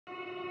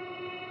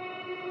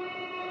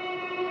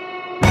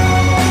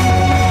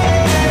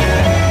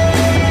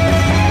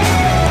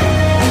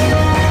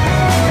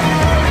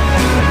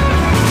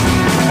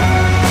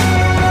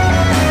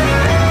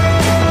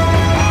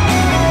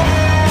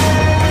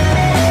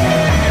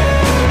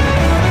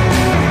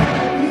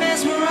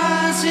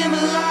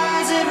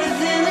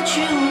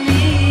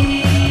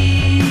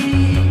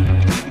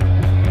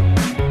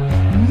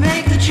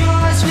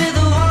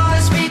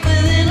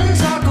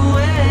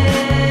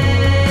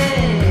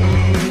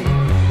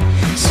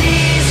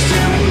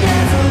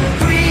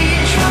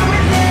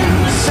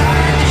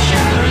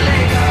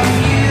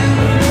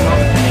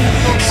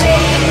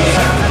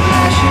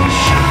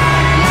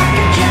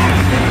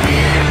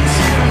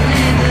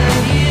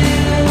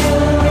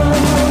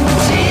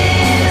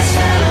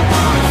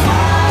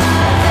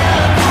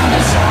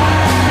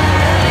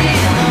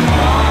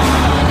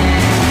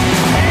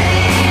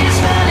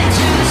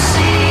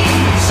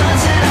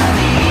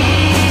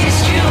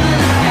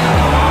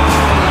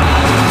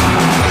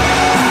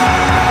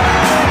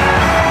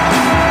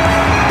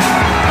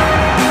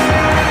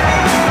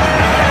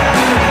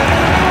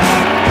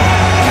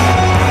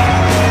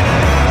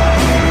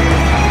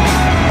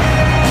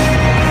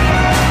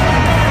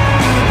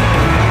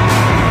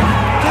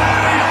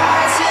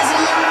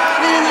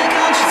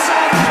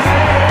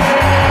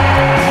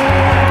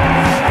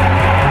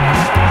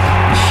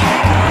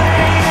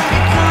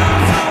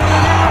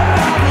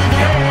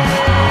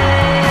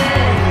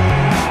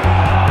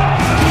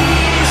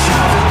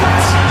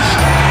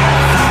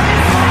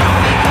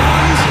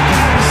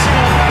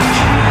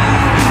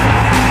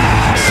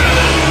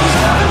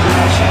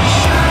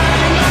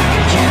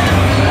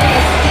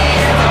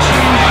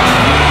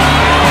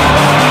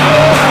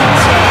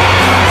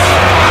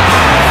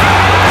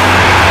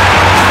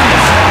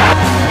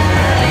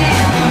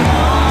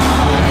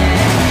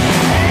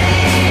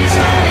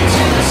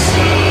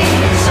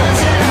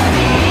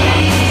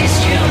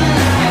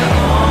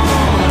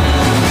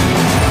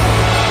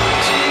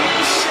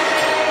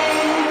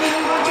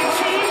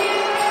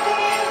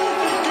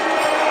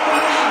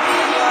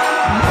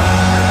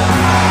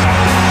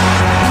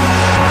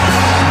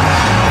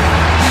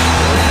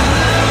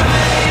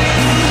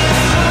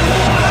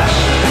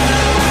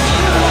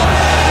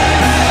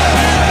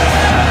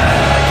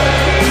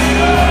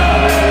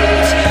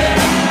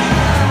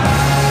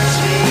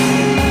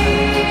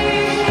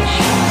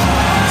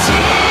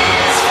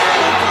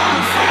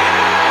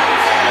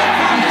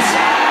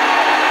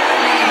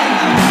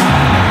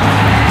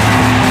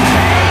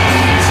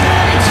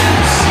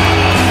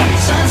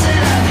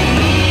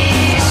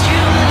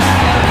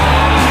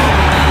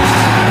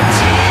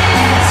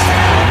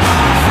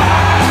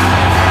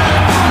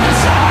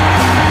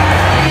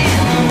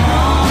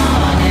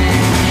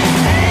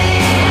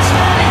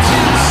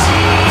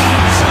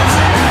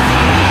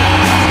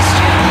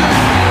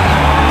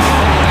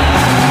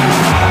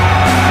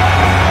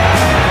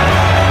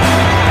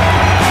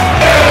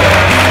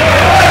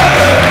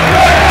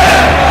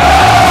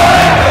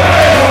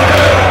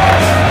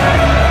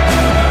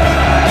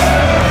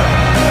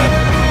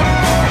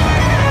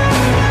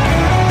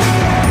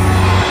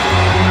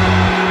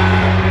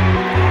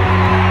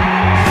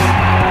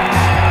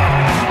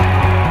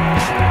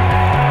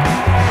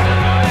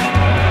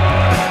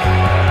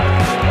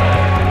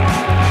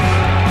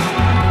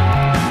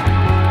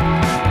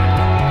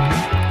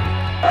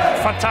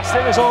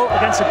fantastic result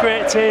against a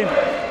great team.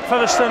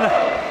 Featherstone,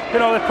 you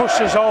know, they pushed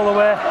us all the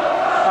way.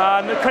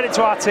 And credit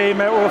to our team,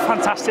 we were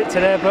fantastic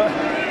today. But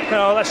you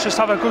know, let's just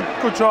have a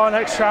good draw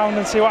next round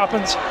and see what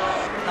happens.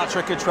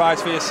 Hat-trick of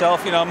tries for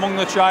yourself. You know, among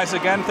the tries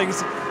again,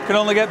 things can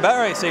only get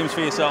better. It seems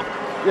for yourself.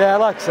 Yeah,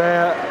 like I say,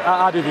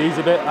 I do the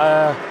easy bit.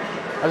 I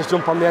just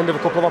jump on the end of a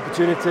couple of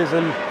opportunities,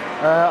 and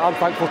I'm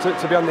thankful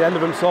to be on the end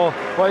of them. So,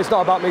 but it's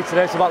not about me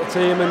today; it's about the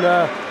team, and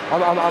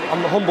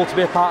I'm humble to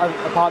be a part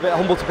of it.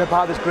 Humble to be a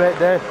part of this great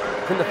day.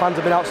 I think the fans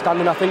have been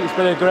outstanding. I think it's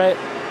been a great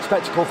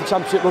spectacle for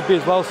Championship rugby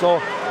as well.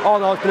 So, all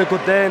in all, it's been a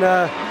good day, and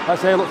like I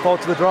say, I look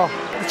forward to the draw.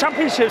 The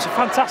Championship's a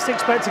fantastic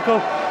spectacle.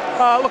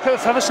 Look at the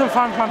Featherstone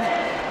fans, man.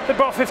 They've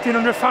got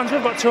 1,500 fans.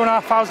 We've got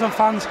 2,500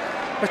 fans.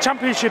 The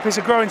Championship is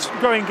a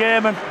growing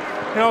game, and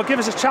you know, give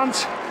us a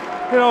chance.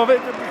 You know,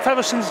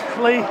 Featherstone's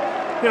Leigh,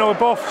 you know, we're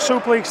both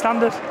Super League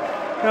standard.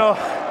 You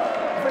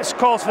know, it's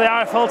called for the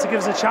IFL to give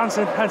us a chance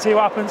and see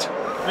what happens.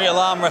 Real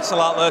arm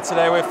wrestle out there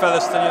today with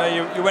Featherstone.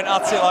 You know, you went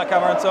at it like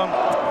hammer and tongue.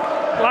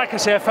 Like I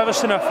say,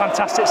 Featherstone are a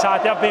fantastic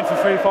side. They have been for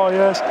 3-4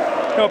 years.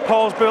 You know,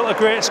 Paul's built a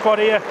great squad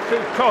here.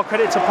 All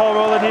credit to Paul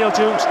Rowley, Neil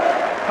Dukes,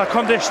 our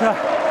conditioner,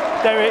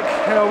 Derek.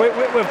 You know,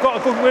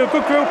 we're a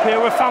good group here.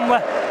 We're family,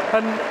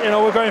 and you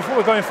know, we're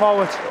going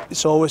forward.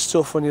 It's always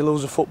tough when you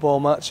lose a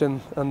football match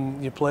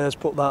and your players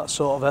put that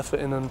sort of effort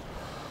in, and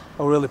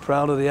I'm really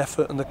proud of the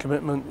effort and the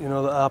commitment, you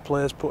know, that our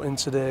players put in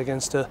today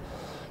against a,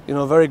 you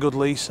know, very good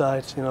Leigh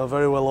side, you know,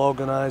 very well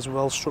organised,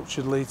 well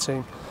structured Leigh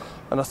team,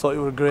 and I thought it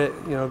was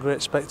a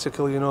great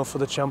spectacle, you know, for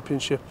the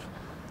Championship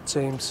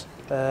teams.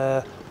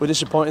 We're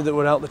disappointed that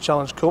we're out the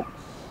Challenge Cup,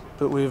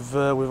 but we've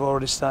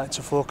already started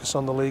to focus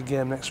on the league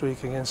game next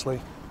week against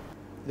Leigh.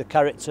 The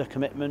character,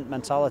 commitment,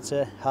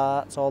 mentality,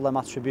 heart, all them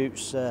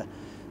attributes that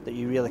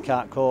you really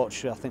can't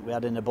coach, I think we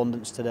had in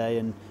abundance today,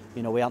 and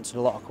you know, we answered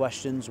a lot of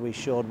questions. We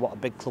showed what a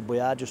big club we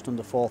are, just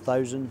under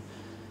 4,000.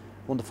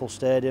 Wonderful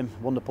stadium,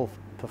 wonderful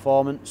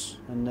performance,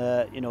 and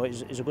you know,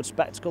 it's a good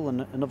spectacle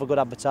and another good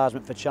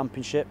advertisement for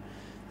Championship.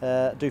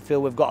 I do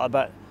feel we've got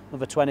about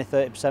another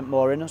 20-30%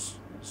 more in us,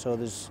 so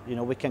there's, you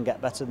know, we can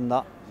get better than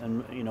that,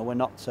 and you know, we're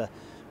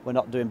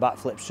not doing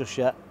backflips just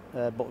yet.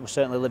 But we're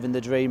certainly living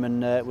the dream,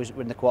 and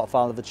we're in the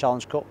quarter-final of the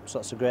Challenge Cup, so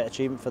that's a great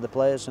achievement for the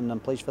players, and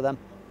I'm pleased for them.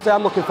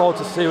 I'm looking forward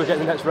to see we get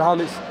the next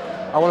round.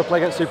 I want to play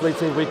against Super League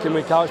teams week in,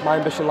 week out. It's my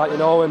ambition, like you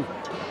know, and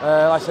like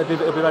I said,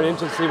 it'll be very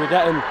interesting to see we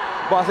get in.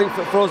 But I think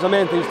for us, the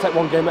main thing is take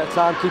one game at a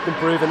time, keep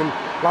improving, and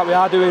like we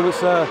are doing,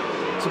 it's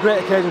a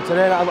great occasion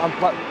today.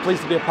 I'm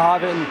pleased to be a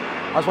part of it, and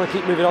I just want to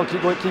keep moving on,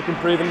 keep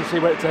improving, and see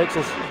where it takes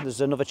us.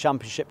 There's another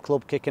Championship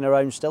club kicking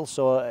around still,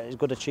 so it's a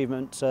good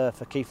achievement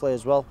for Keighley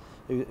as well,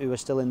 who are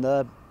still in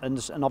there, and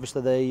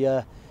obviously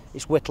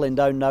it's whittling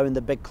down now, and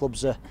the big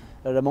clubs are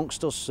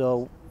amongst us.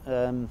 So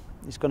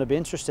it's going to be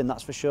interesting,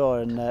 that's for sure,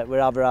 and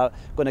we're either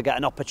going to get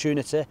an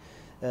opportunity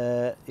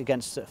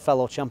against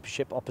fellow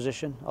Championship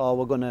opposition, or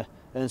we're going to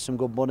earn some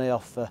good money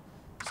off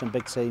some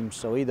big teams.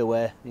 So either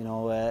way, you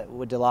know,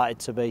 we're delighted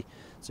to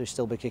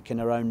still be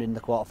kicking around in the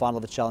quarter-final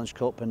of the Challenge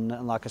Cup,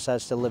 and like I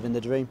said, still living the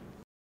dream.